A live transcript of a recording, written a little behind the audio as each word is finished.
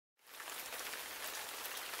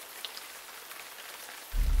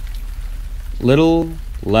Little,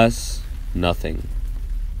 less, nothing.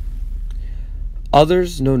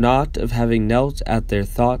 Others know not of having knelt at their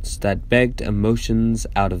thoughts that begged emotions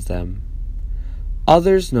out of them.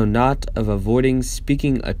 Others know not of avoiding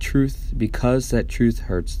speaking a truth because that truth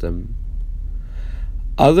hurts them.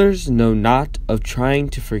 Others know not of trying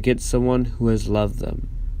to forget someone who has loved them.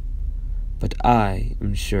 But I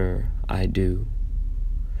am sure I do.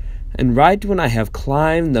 And right when I have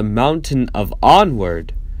climbed the mountain of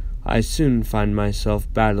onward, I soon find myself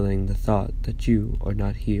battling the thought that you are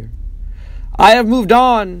not here. I have moved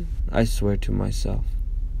on, I swear to myself.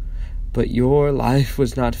 But your life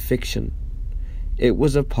was not fiction. It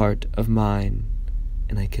was a part of mine,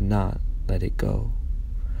 and I cannot let it go.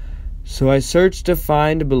 So I search to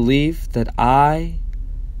find a belief that I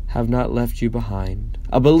have not left you behind.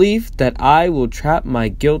 A belief that I will trap my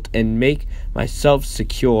guilt and make myself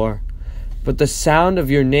secure. But the sound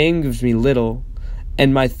of your name gives me little,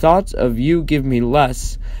 and my thoughts of you give me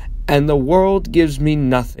less, and the world gives me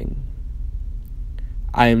nothing.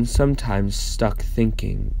 I am sometimes stuck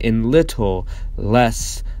thinking in little,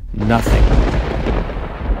 less, nothing.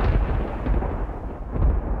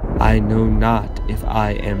 I know not if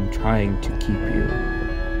I am trying to keep you,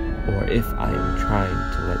 or if I am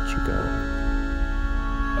trying to let you go.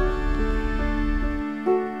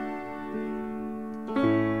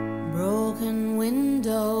 Broken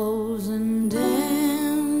windows and